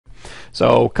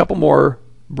So a couple more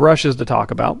brushes to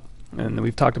talk about, and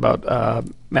we've talked about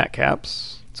matte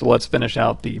caps. So let's finish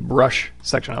out the brush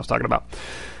section I was talking about.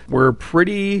 We're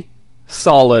pretty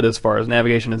solid as far as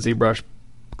navigation and ZBrush,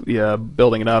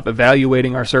 building it up,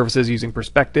 evaluating our surfaces using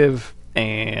perspective,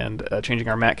 and changing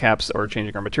our matte caps or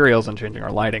changing our materials and changing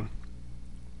our lighting.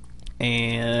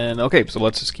 And okay, so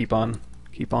let's just keep on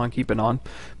keeping on.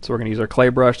 So we're going to use our clay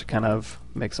brush to kind of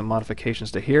make some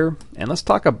modifications to here, and let's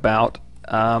talk about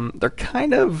they're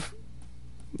kind of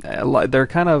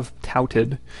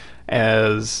touted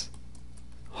as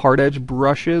hard edge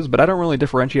brushes, but I don't really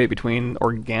differentiate between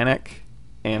organic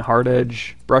and hard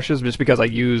edge brushes, just because I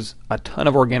use a ton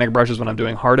of organic brushes when I'm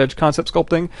doing hard edge concept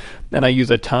sculpting, and I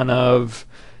use a ton of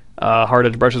hard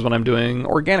edge brushes when I'm doing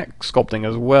organic sculpting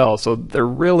as well. So they're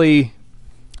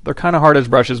kind of hard edge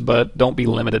brushes, but don't be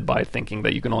limited by thinking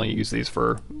that you can only use these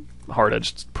for hard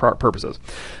edge purposes.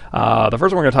 The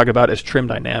first one we're going to talk about is trim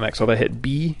dynamic. So if I hit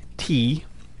BT,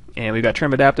 and we've got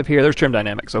trim adaptive here, there's trim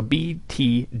dynamic. So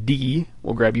BTD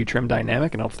will grab you trim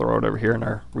dynamic, and I'll throw it over here in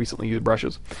our recently used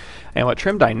brushes. And what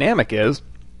trim dynamic is,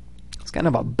 it's kind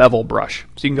of a bevel brush.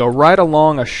 So you can go right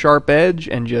along a sharp edge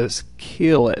and just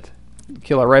kill it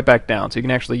right back down. So you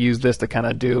can actually use this to kind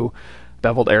of do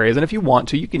beveled areas. And if you want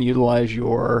to, you can utilize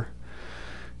your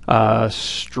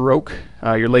stroke,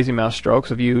 your lazy mouse stroke.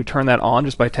 So if you turn that on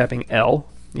just by tapping L,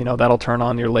 that'll turn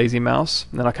on your lazy mouse,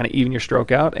 and then I'll kind of even your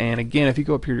stroke out. And again, if you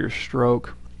go up here to your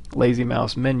stroke lazy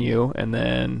mouse menu and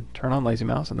then turn on lazy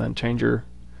mouse and then change your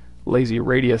lazy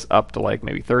radius up to like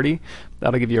maybe 30,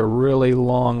 that'll give you a really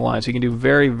long line. So you can do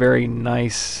very, very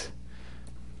nice,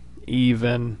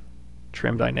 even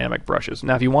trim dynamic brushes.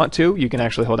 Now if you want to, you can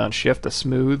actually hold down shift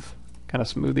to kind of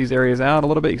smooth these areas out a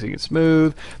little bit, so you can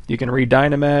smooth. You can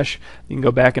re-dynamesh. You can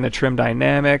go back into trim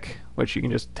dynamic, which you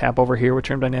can just tap over here with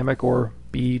trim dynamic, or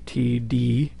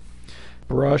BTD,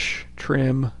 brush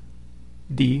trim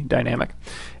D dynamic,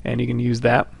 and you can use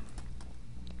that.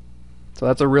 So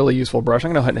that's a really useful brush.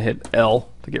 I'm going to go ahead and hit L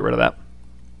to get rid of that.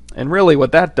 And really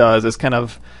what that does is kind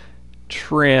of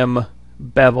trim,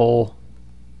 bevel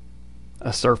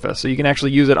a surface. So you can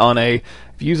actually use it on if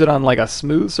you use it on like a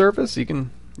smooth surface, you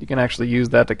can actually use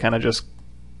that to kind of just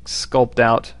sculpt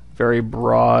out very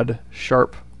broad,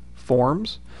 sharp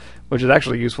forms, which is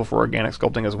actually useful for organic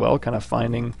sculpting as well, kind of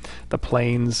finding the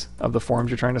planes of the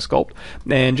forms you're trying to sculpt.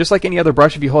 And just like any other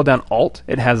brush, if you hold down Alt,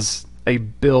 it has a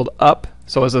build up.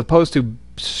 So as opposed to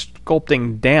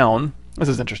sculpting down, this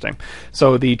is interesting.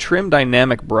 So the trim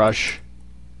dynamic brush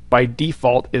by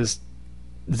default is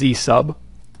Z sub,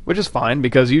 which is fine,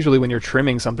 because usually when you're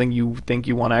trimming something, you think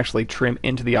you want to actually trim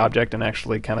into the object and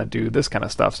actually kind of do this kind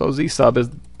of stuff. So Z sub is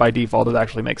by default, it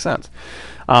actually makes sense.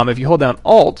 If you hold down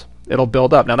Alt, it'll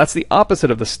build up. Now that's the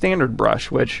opposite of the standard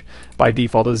brush, which by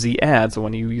default is Z add. So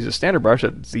when you use a standard brush,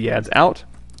 it Z adds out,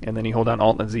 and then you hold down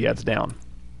Alt and Z adds down.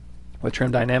 With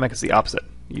trim dynamic, it's the opposite.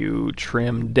 You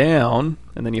trim down,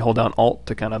 and then you hold down Alt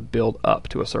to kind of build up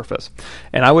to a surface.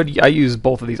 And I use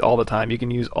both of these all the time. You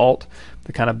can use Alt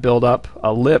to kind of build up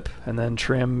a lip, and then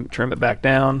trim it back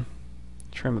down,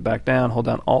 hold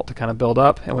down Alt to kind of build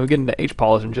up. And when we get into H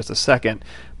polish in just a second,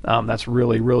 that's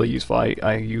really, really useful.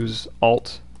 I use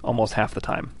Alt almost half the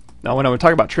time. Now when I would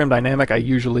talk about trim dynamic, I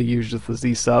usually use just the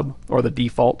Z sub or the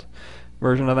default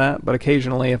version of that, but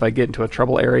occasionally if I get into a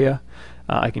trouble area,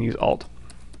 I can use Alt.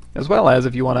 As well as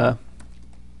if you want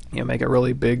to make a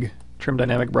really big trim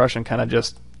dynamic brush and kind of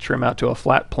just trim out to a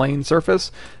flat plane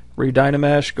surface,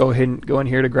 re-dynamesh, go in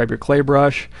here to grab your clay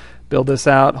brush, build this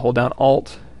out, hold down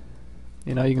Alt.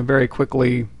 You can very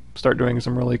quickly start doing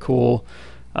some really cool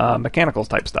mechanicals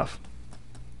type stuff.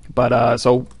 But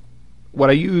so what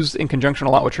I use in conjunction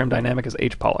a lot with trim dynamic is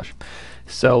H polish.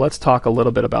 So let's talk a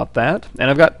little bit about that. And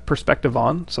I've got perspective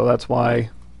on, so that's why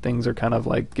things are kind of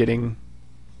like getting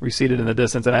receded in the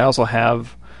distance. And I also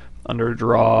have under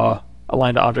draw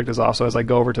align to object is off, so as I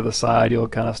go over to the side, you'll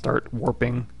kind of start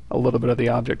warping a little bit of the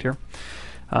object here.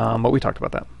 But we talked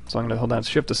about that. So I'm going to hold down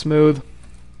shift to smooth,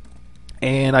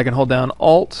 and I can hold down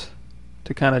Alt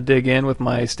to kind of dig in with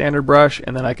my standard brush,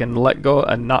 and then I can let go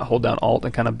and not hold down Alt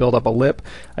and kind of build up a lip.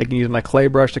 I can use my clay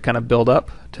brush to kind of build up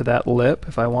to that lip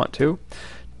if I want to.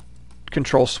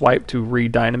 Control swipe to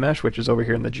re-dynamesh, which is over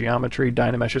here in the geometry.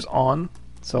 Dynamesh is on.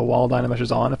 So while Dynamesh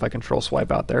is on, if I control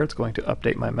swipe out there, it's going to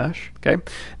update my mesh. Okay.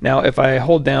 Now if I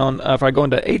hold down, if I go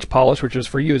into H polish, which is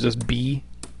for you, is just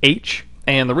BH.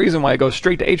 And the reason why I go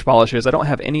straight to H polish is I don't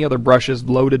have any other brushes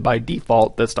loaded by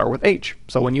default that start with H.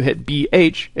 So when you hit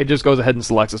BH, it just goes ahead and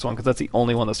selects this one because that's the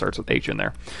only one that starts with H in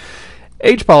there.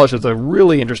 H polish is a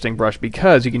really interesting brush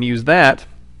because you can use that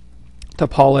to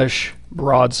polish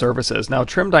broad surfaces. Now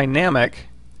trim dynamic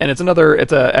And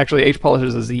it's actually H polish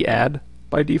is a Z add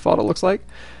by default, it looks like.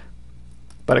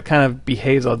 But it kind of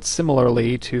behaves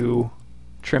similarly to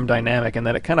Trim Dynamic in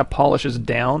that it kind of polishes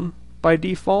down by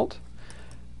default.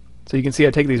 So you can see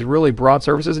I take these really broad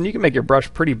surfaces, and you can make your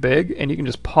brush pretty big, and you can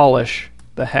just polish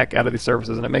the heck out of these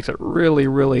surfaces, and it makes it really,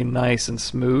 really nice and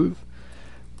smooth.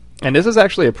 And this is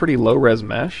actually a pretty low-res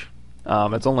mesh.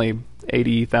 It's only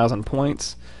 80,000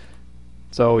 points,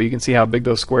 so you can see how big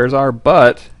those squares are,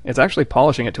 but it's actually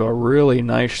polishing it to a really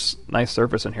nice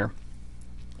surface in here.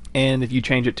 And if you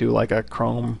change it to like a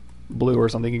chrome blue or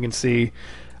something, you can see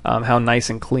how nice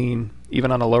and clean,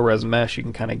 even on a low-res mesh, you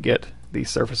can kind of get these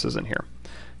surfaces in here.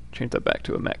 Change that back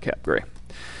to a matte cap gray.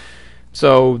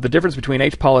 So the difference between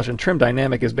H polish and Trim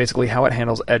Dynamic is basically how it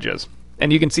handles edges.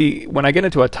 And you can see when I get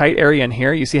into a tight area in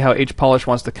here, you see how H polish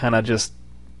wants to kind of just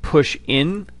push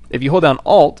in. If you hold down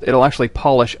Alt, it'll actually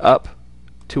polish up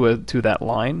to that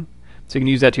line. So you can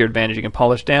use that to your advantage. You can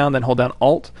polish down, then hold down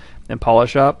Alt, and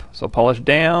polish up. So polish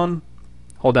down,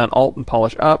 hold down Alt and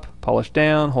polish up, polish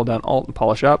down, hold down Alt and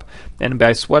polish up. And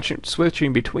by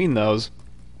switching between those,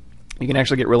 you can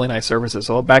actually get really nice surfaces.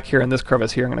 So back here in this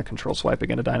crevice here, I'm going to control swipe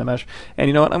again to Dynamesh. And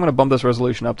you know what? I'm going to bump this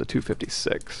resolution up to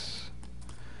 256.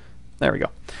 There we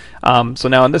go. So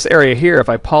now in this area here, if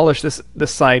I polish this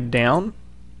side down,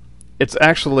 it's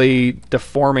actually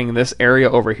deforming this area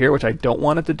over here, which I don't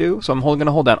want it to do. So I'm going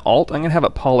to hold down Alt. I'm going to have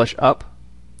it polish up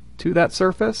to that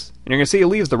surface. And you're going to see it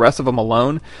leaves the rest of them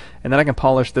alone. And then I can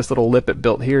polish this little lip it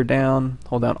built here down,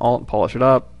 hold down Alt, polish it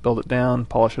up, build it down,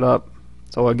 polish it up.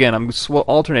 So again, I'm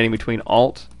alternating between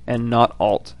Alt and not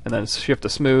Alt, and then shift to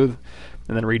smooth,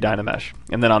 and then re-Dynamesh.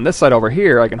 And then on this side over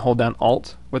here, I can hold down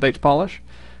Alt with H polish,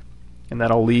 and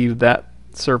that'll leave that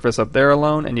surface up there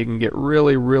alone, and you can get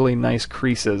really, really nice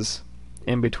creases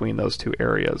in between those two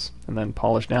areas. And then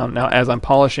polish down. Now as I'm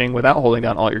polishing without holding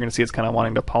down Alt, you're going to see it's kind of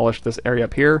wanting to polish this area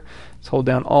up here. Let's hold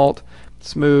down Alt,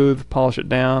 smooth, polish it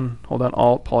down, hold down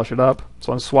Alt, polish it up.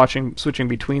 So I'm switching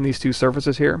between these two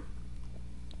surfaces here.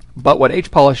 But what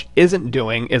H polish isn't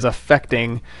doing is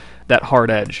affecting that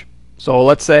hard edge. So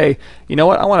let's say, you know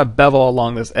what, I want to bevel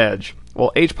along this edge.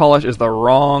 Well, H polish is the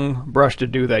wrong brush to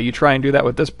do that. You try and do that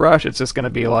with this brush, it's just going to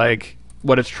be like,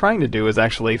 what it's trying to do is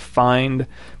actually find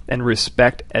and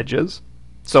respect edges.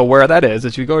 So where that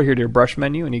is you go here to your brush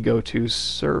menu and you go to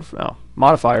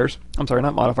modifiers. I'm sorry,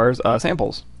 not modifiers,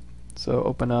 samples. So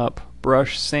open up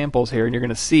brush samples here, and you're going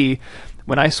to see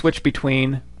when I switch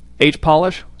between H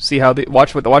polish, see how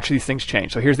watch these things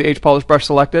change. So here's the H polish brush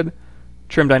selected,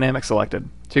 Trim Dynamic selected.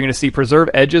 So you're going to see preserve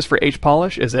edges for H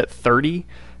polish is at 30.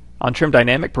 On Trim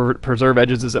Dynamic, preserve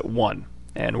edges is at 1.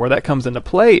 And where that comes into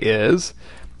play is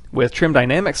with Trim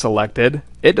Dynamic selected,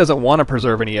 it doesn't want to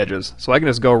preserve any edges. So I can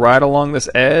just go right along this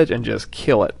edge and just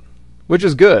kill it, which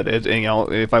is good.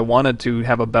 If I wanted to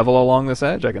have a bevel along this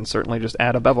edge, I can certainly just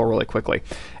add a bevel really quickly.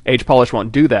 H polish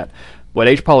won't do that. What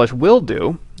H polish will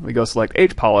do, we go select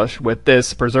H polish with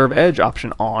this preserve edge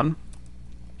option on.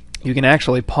 You can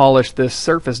actually polish this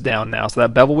surface down now. So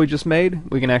that bevel we just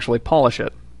made, we can actually polish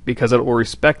it because it will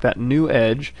respect that new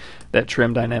edge that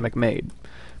Trim Dynamic made.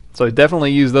 So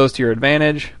definitely use those to your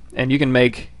advantage, and you can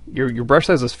make your brush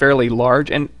size is fairly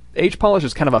large, and H polish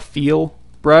is kind of a feel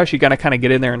brush. You gotta kind of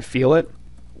get in there and feel it.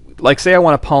 Like say I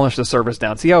want to polish the surface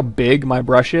down. See how big my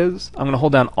brush is? I'm going to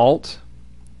hold down Alt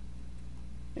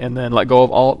and then let go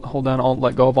of Alt, hold down Alt,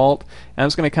 let go of Alt. And I'm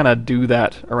just going to kind of do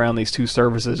that around these two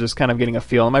surfaces, just kind of getting a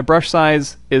feel. And my brush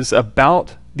size is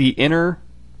about the inner.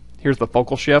 Here's the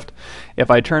focal shift.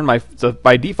 If I turn so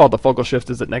by default the focal shift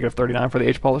is at -39 for the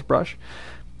H polish brush.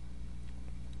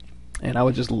 And I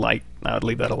would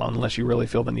leave that alone unless you really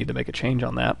feel the need to make a change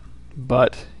on that.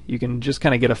 But you can just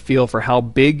kind of get a feel for how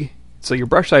big. So your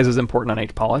brush size is important on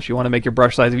H polish. You want to make your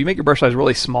brush size. If you make your brush size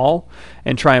really small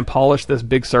and try and polish this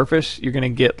big surface, you're going to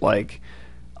get like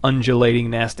undulating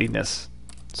nastiness.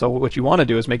 So what you want to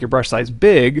do is make your brush size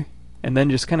big, and then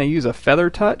just kind of use a feather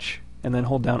touch, and then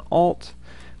hold down Alt,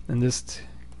 and just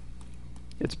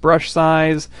it's brush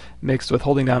size mixed with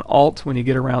holding down Alt when you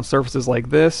get around surfaces like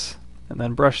this, and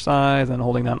then brush size, and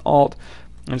holding down Alt.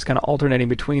 And just kind of alternating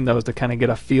between those to kind of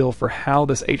get a feel for how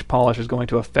this H polish is going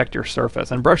to affect your surface.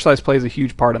 And brush size plays a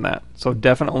huge part in that. So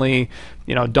definitely,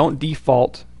 don't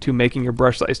default to making your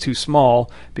brush size too small,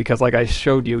 because like I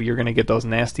showed you, you're going to get those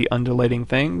nasty undulating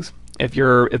things. If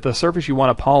the surface you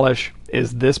want to polish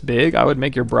is this big, I would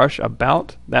make your brush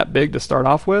about that big to start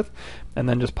off with, and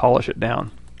then just polish it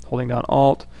down. Holding down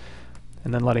Alt,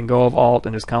 and then letting go of Alt,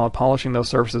 and just kind of polishing those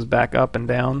surfaces back up and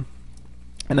down.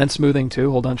 And then smoothing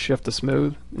too, hold down Shift to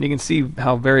smooth. And you can see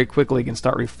how very quickly you can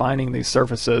start refining these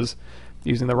surfaces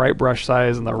using the right brush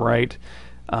size and the right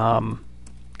kind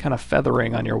of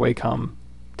feathering on your Wacom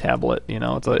tablet. You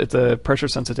know, it's a pressure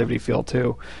sensitivity field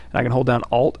too, and I can hold down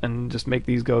Alt and just make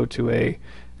these go to a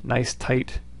nice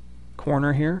tight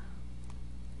corner here,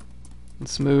 and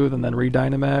smooth, and then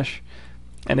redynamesh.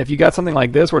 And if you got something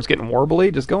like this where it's getting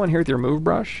warbly, just go in here with your move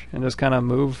brush and just kind of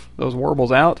move those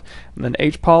warbles out, and then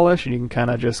H polish, and you can kind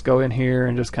of just go in here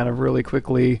and just kind of really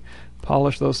quickly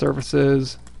polish those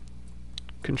surfaces.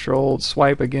 Controlled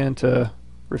swipe again to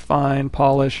refine,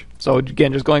 polish. So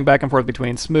again, just going back and forth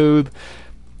between smooth,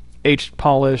 H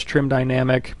polish, trim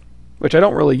dynamic, which I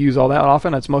don't really use all that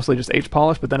often. It's mostly just H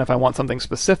polish. But then if I want something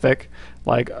specific,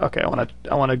 like okay, I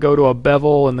want to go to a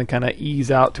bevel and then kind of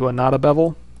ease out to a not a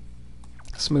bevel.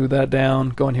 Smooth that down,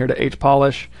 go in here to H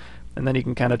polish, and then you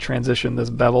can kind of transition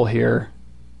this bevel here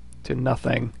to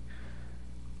nothing,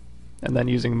 and then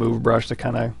using move brush to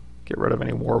kind of get rid of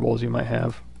any warbles you might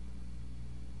have.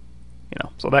 You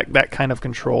know, so that kind of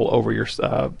control over your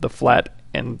the flat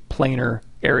and planar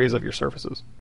areas of your surfaces.